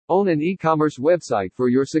Own an e-commerce website for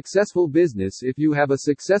your successful business. If you have a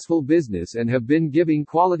successful business and have been giving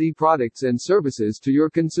quality products and services to your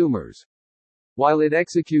consumers, while it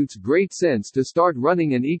executes great sense to start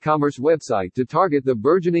running an e-commerce website to target the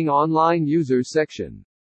burgeoning online users section,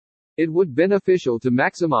 it would be beneficial to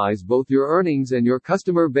maximize both your earnings and your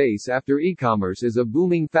customer base after e-commerce is a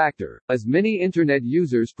booming factor, as many internet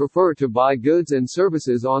users prefer to buy goods and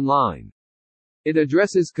services online. It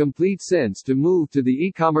addresses complete sense to move to the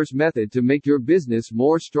e-commerce method to make your business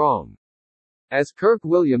more strong. As Kirk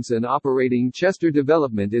Williamson operating Chester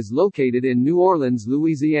Development is located in New Orleans,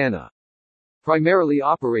 Louisiana, primarily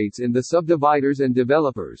operates in the subdividers and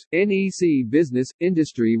developers (NEC) business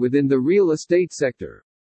industry within the real estate sector.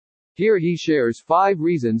 Here he shares 5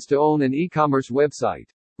 reasons to own an e-commerce website.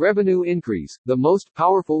 Revenue increase. The most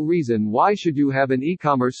powerful reason why should you have an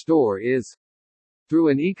e-commerce store is, through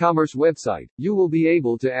an e-commerce website, you will be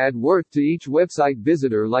able to add worth to each website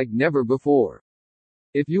visitor like never before.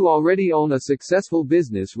 If you already own a successful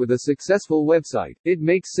business with a successful website, it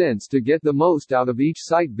makes sense to get the most out of each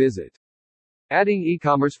site visit. Adding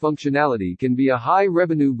e-commerce functionality can be a high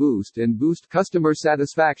revenue boost and boost customer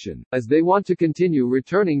satisfaction, as they want to continue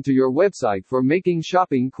returning to your website for making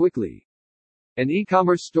shopping quickly. An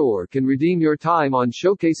e-commerce store can redeem your time on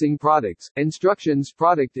showcasing products, instructions,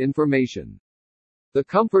 product information. The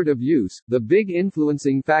comfort of use. The big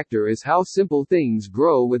influencing factor is how simple things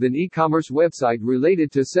grow with an e-commerce website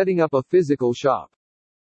related to setting up a physical shop.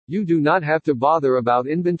 You do not have to bother about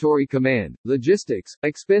inventory command, logistics,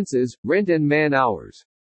 expenses, rent and man-hours.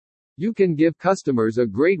 You can give customers a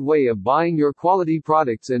great way of buying your quality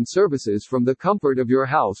products and services from the comfort of your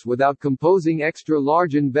house without composing extra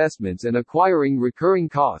large investments and acquiring recurring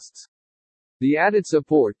costs. The added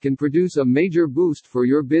support can produce a major boost for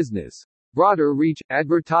your business. Broader reach,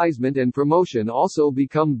 advertisement and promotion also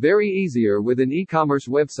become very easier with an e-commerce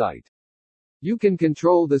website. You can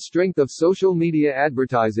control the strength of social media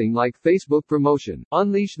advertising like Facebook promotion,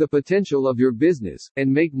 unleash the potential of your business, and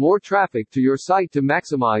make more traffic to your site to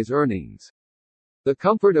maximize earnings. The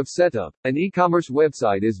comfort of setup. An e-commerce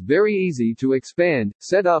website is very easy to expand,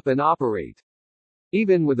 set up and operate.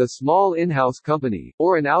 Even with a small in-house company,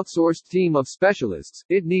 or an outsourced team of specialists,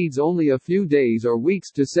 it needs only a few days or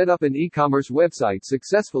weeks to set up an e-commerce website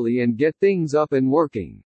successfully and get things up and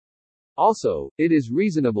working. Also, it is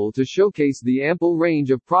reasonable to showcase the ample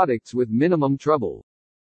range of products with minimum trouble.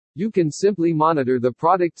 You can simply monitor the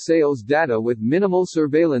product sales data with minimal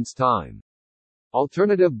surveillance time.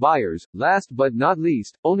 Alternative buyers. Last but not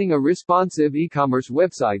least, owning a responsive e-commerce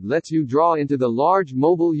website lets you draw into the large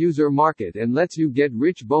mobile user market and lets you get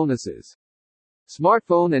rich bonuses.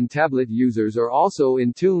 Smartphone and tablet users are also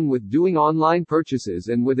in tune with doing online purchases,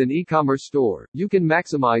 and with an e-commerce store, you can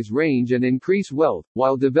maximize range and increase wealth,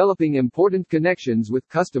 while developing important connections with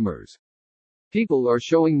customers. People are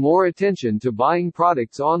showing more attention to buying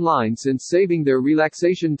products online since saving their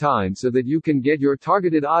relaxation time, so that you can get your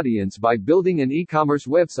targeted audience by building an e-commerce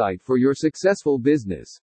website for your successful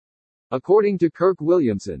business. According to Kirk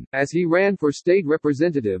Williamson, as he ran for state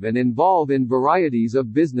representative and involved in varieties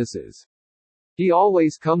of businesses, he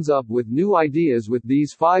always comes up with new ideas. With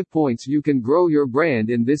these 5 points you can grow your brand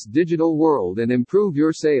in this digital world and improve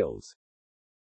your sales.